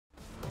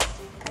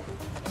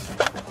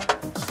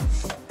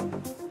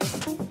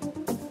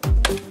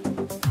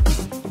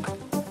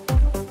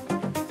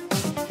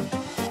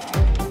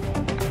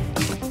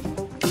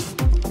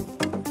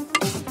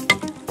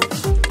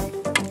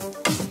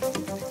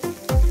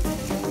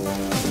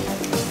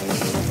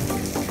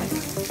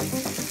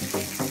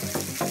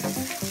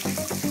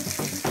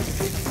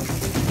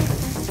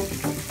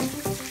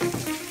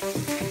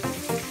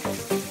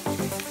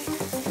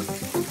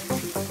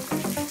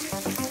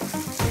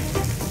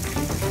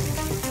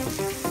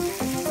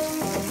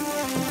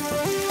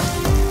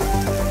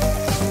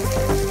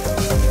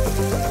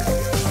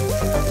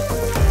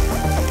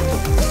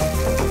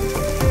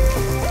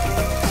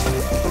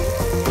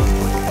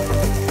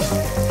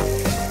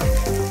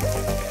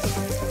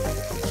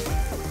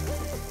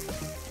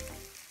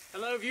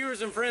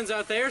viewers and friends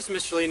out there, it's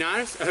Mr.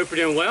 Leonidas. I hope you're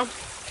doing well.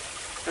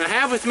 And I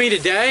have with me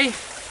today,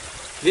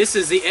 this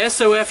is the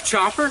SOF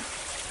Chopper,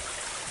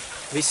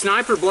 the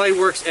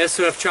SniperBladeworks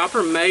SOF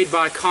Chopper made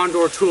by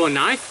Condor Tool and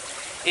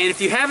Knife. And if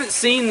you haven't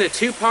seen the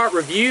two-part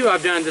review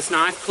I've done of this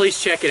knife,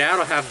 please check it out.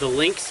 I'll have the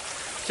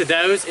links to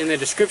those in the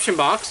description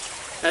box.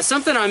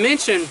 Something I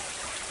mentioned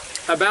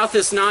about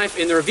this knife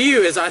in the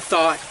review is I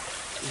thought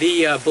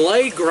the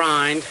blade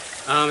grind,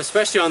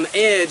 especially on the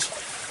edge,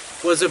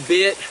 was a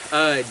bit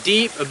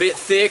deep, a bit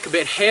thick, a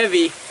bit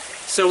heavy.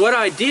 So what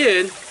I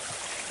did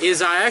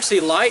is I actually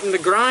lightened the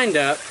grind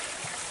up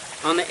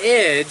on the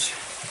edge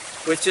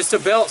with just a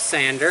belt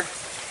sander.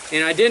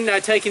 And I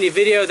didn't take any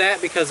video of that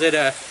because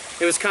it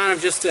was kind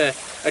of just a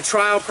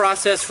trial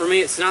process for me.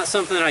 It's not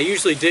something that I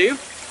usually do.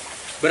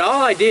 But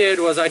all I did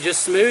was I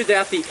just smoothed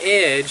out the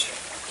edge,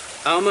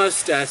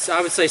 almost,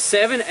 I would say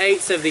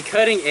 7/8 of the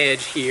cutting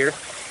edge here.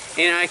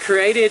 And I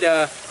created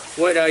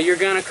what you're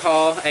going to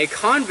call a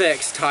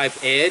convex type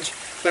edge,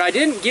 but I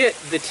didn't get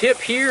the tip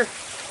here.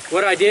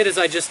 What I did is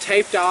I just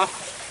taped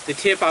off the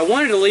tip. I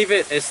wanted to leave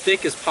it as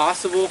thick as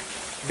possible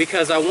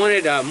because I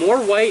wanted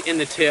more weight in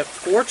the tip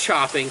for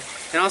chopping,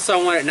 and also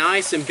I want it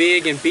nice and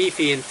big and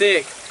beefy and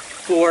thick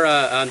for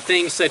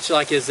things such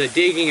like as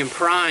digging and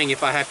prying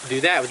if I have to do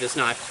that with this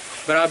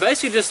knife. But I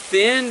basically just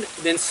thinned,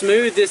 then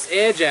smoothed this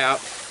edge out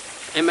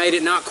and made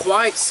it not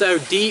quite so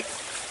deep,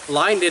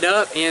 lightened it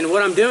up. And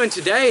what I'm doing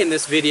today in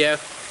this video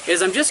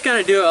is I'm just going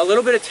to do a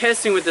little bit of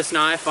testing with this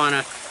knife on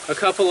a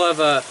couple of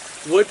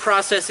wood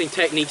processing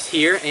techniques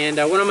here. And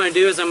what I'm going to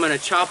do is I'm going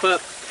to chop up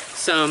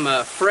some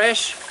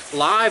fresh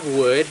live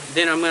wood,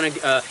 then I'm going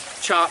to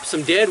chop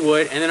some dead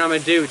wood, and then I'm going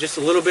to do just a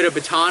little bit of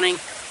batoning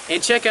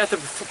and check out the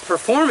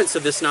performance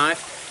of this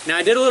knife. Now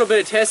I did a little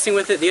bit of testing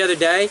with it the other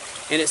day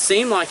and it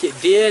seemed like it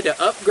did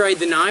upgrade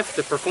the knife.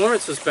 The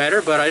performance was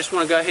better, but I just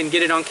want to go ahead and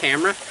get it on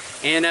camera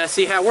and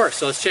see how it works.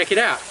 So let's check it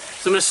out.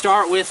 So I'm going to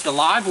start with the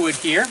live wood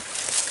here.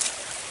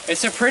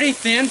 It's a pretty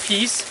thin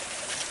piece.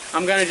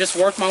 I'm going to just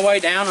work my way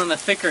down on the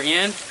thicker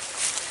end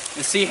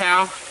and see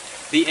how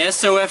the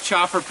SOF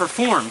Chopper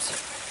performs.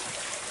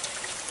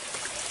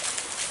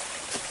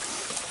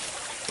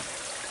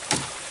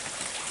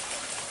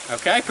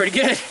 Okay, pretty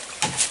good.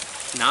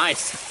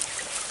 Nice.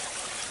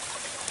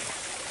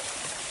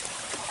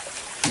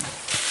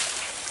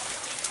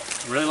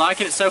 Really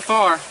liking it so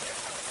far.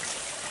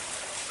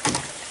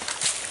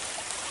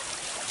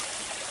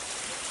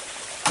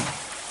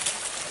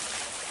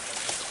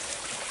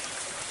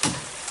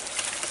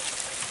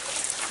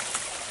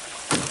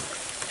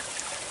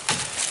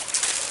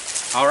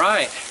 All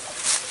right,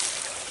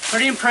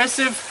 pretty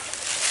impressive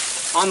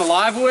on the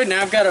live wood.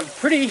 Now I've got a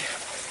pretty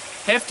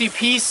hefty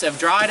piece of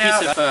dried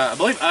out, I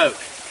believe, oak.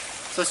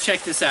 So let's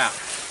check this out.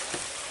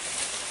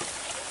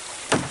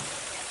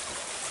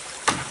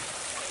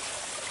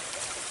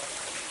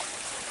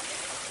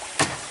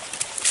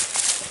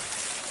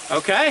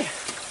 Okay,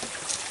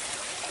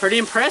 pretty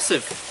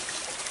impressive.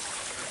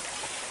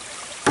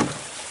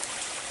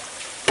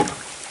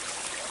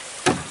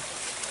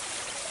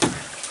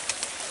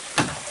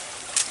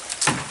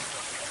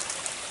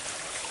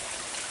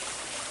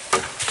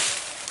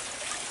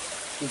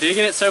 I'm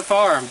digging it so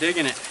far. I'm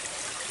digging it.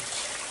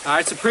 All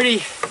right, it's a pretty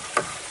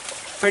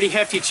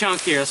hefty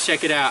chunk here. Let's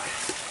check it out.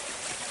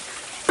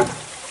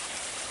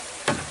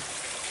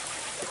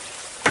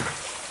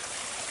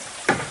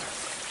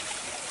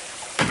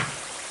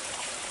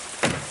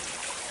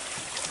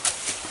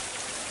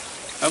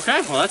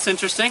 Okay, well that's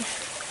interesting.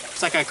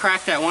 Looks like I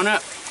cracked that one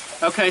up.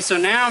 Okay, so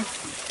now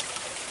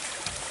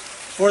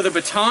for the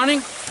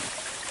batoning.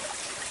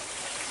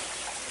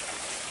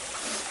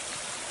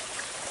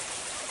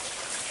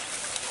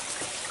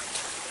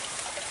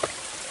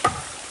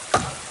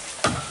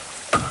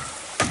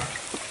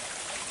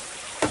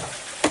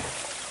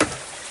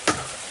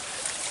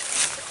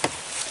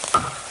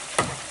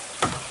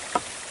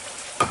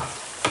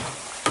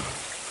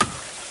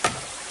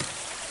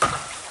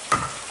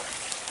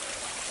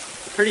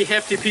 Pretty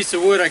hefty piece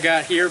of wood I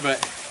got here, but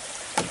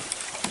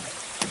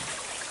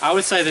I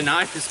would say the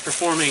knife is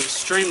performing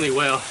extremely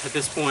well at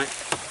this point.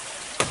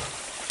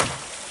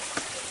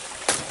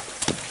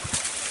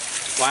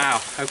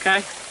 Wow,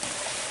 okay.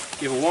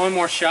 Give it one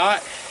more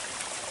shot.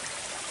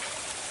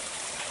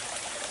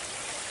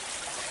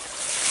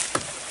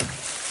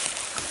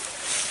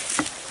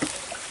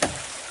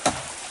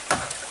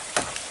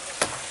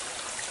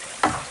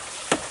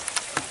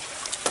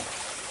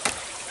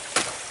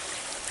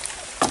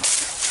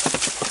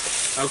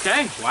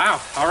 Okay,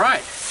 wow, all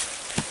right.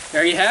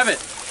 There you have it.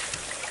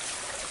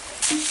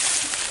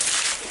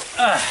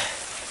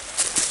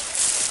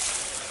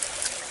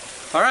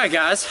 All right,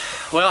 guys.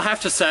 Well, I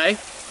have to say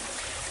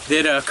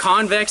that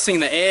convexing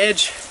the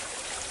edge,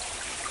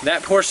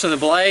 that portion of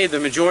the blade, the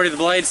majority of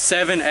the blade,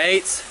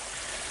 7/8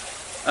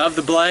 of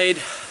the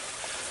blade,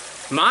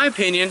 in my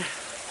opinion,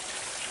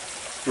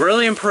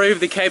 really improved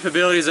the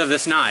capabilities of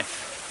this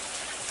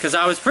knife. Because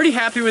I was pretty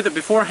happy with it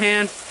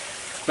beforehand,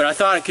 but I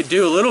thought it could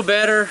do a little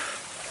better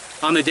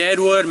on the dead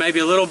wood, maybe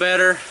a little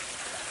better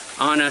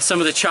on some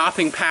of the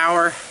chopping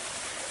power.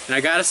 And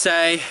I gotta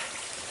say,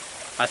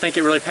 I think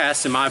it really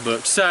passed in my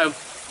book. So,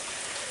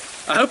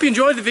 I hope you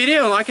enjoyed the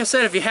video, and like I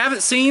said, if you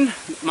haven't seen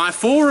my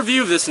full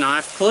review of this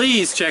knife,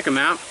 please check them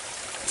out.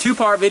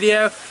 Two-part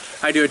video.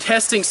 I do a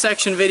testing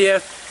section video,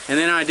 and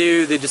then I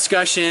do the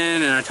discussion,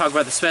 and I talk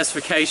about the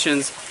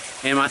specifications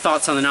and my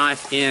thoughts on the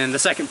knife in the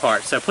second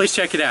part. So please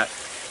check it out.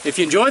 If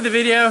you enjoyed the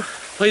video,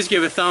 please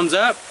give it a thumbs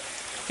up.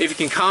 If you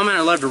can comment,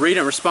 I'd love to read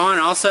and respond.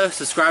 Also,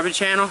 subscribe to the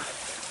channel.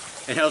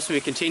 It helps me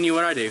continue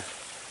what I do.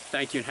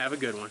 Thank you, and have a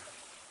good one.